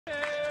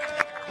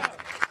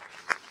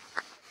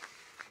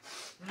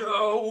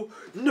No!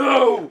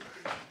 No!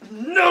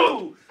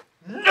 No!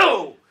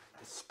 No!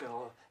 The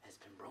spell has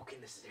been broken.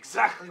 This is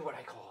exactly what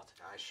I called.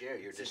 I share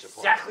your disappointment.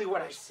 Exactly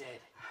what I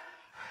said.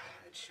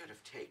 It should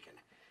have taken.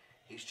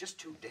 He's just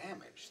too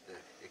damaged.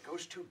 It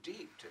goes too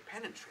deep to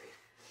penetrate.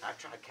 I've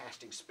tried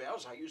casting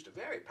spells. I used a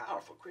very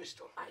powerful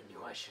crystal. I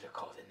knew I should have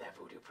called in that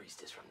voodoo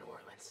priestess from New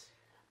Orleans.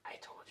 I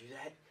told you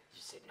that.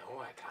 You said, no,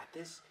 I got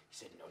this. You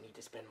said, no need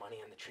to spend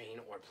money on the train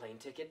or plane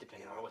ticket,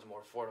 depending on what was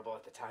more affordable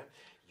at the time.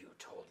 You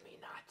told me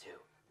not to.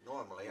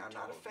 Normally, I'm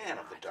not a fan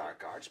of the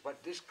dark arts,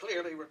 but this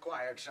clearly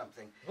required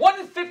something.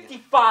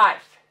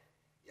 155!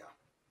 Yeah.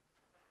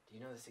 Do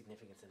you know the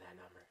significance of that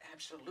number?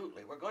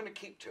 Absolutely. We're going to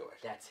keep to it.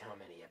 That's how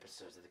many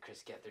episodes of the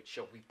Chris Gethard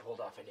show we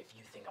pulled off, and if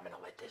you think I'm going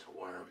to let this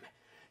worm,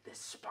 this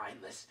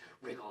spineless,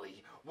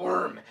 wriggly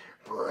worm,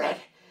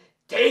 Brett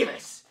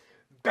Davis,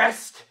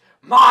 best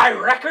my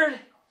record,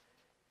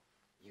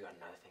 you got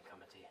another thing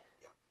coming to you.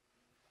 Yeah.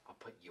 I'll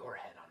put your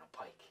head on a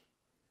pike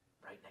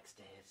right next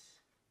to his.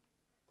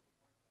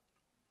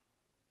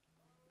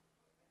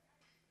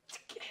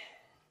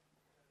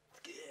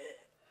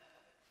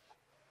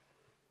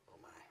 Oh,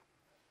 my.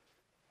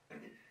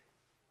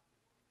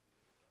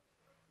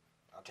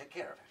 I'll take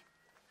care of it.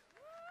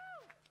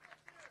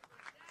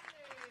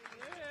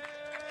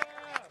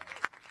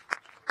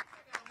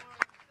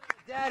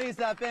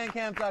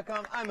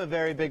 Daddies.bandcamp.com. I'm a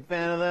very big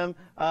fan of them.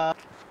 There's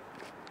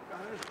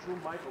Drew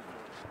Michael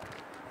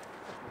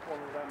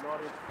performing without an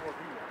audience before he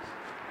was.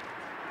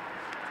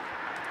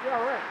 Yeah,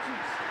 all right,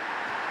 jeez.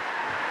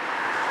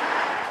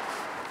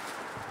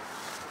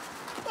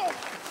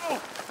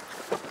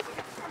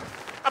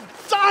 I'm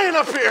dying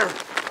up here!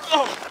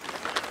 Oh.